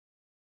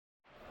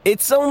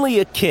It's only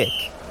a kick,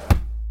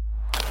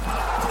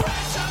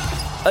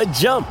 a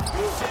jump,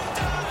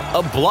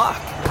 a block.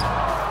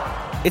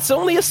 It's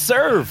only a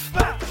serve.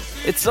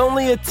 It's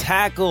only a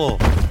tackle,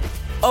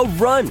 a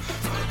run.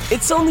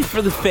 It's only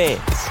for the fans.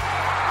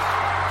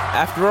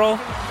 After all,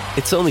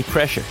 it's only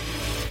pressure.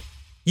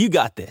 You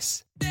got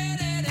this.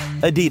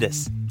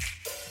 Adidas.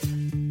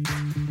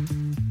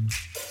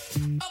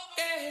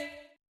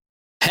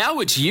 How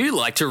would you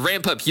like to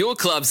ramp up your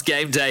club's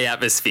game day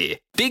atmosphere?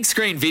 Big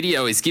Screen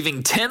Video is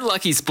giving 10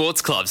 lucky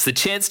sports clubs the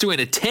chance to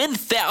win a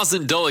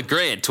 $10,000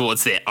 grant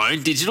towards their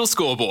own digital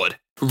scoreboard.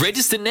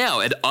 Register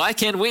now at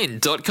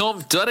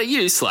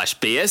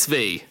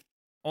iCanWin.com.au/BSV.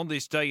 On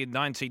this day in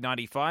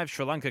 1995,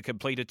 Sri Lanka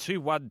completed a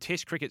 2-1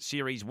 Test cricket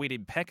series win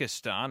in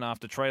Pakistan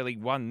after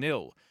trailing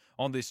 1-0.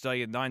 On this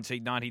day in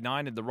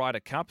 1999 in the Ryder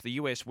Cup, the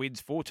US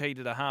wins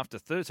 14.5 to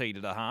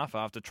 13.5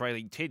 after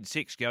trailing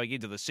 10-6 going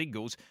into the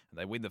singles, and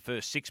they win the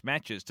first 6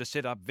 matches to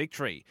set up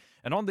victory.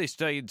 And on this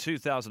day in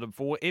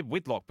 2004, Ed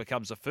Whitlock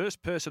becomes the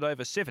first person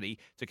over 70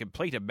 to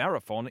complete a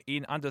marathon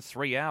in under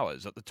 3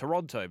 hours at the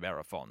Toronto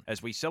Marathon.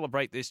 As we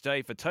celebrate this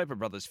day for Tobin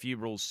Brothers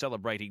Funerals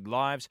Celebrating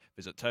Lives,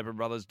 visit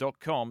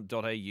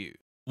tobinbrothers.com.au.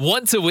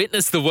 Want to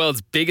witness the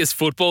world's biggest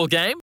football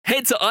game?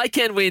 Head to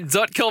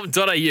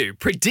iCanWin.com.au,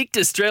 predict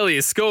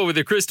Australia's score with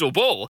a crystal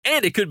ball,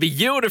 and it could be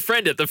you and a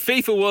friend at the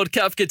FIFA World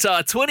Cup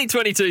Qatar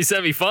 2022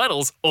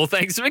 semi-finals, all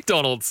thanks to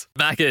McDonald's.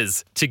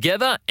 Maccas,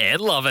 together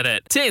and loving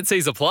it.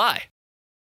 TNCs apply.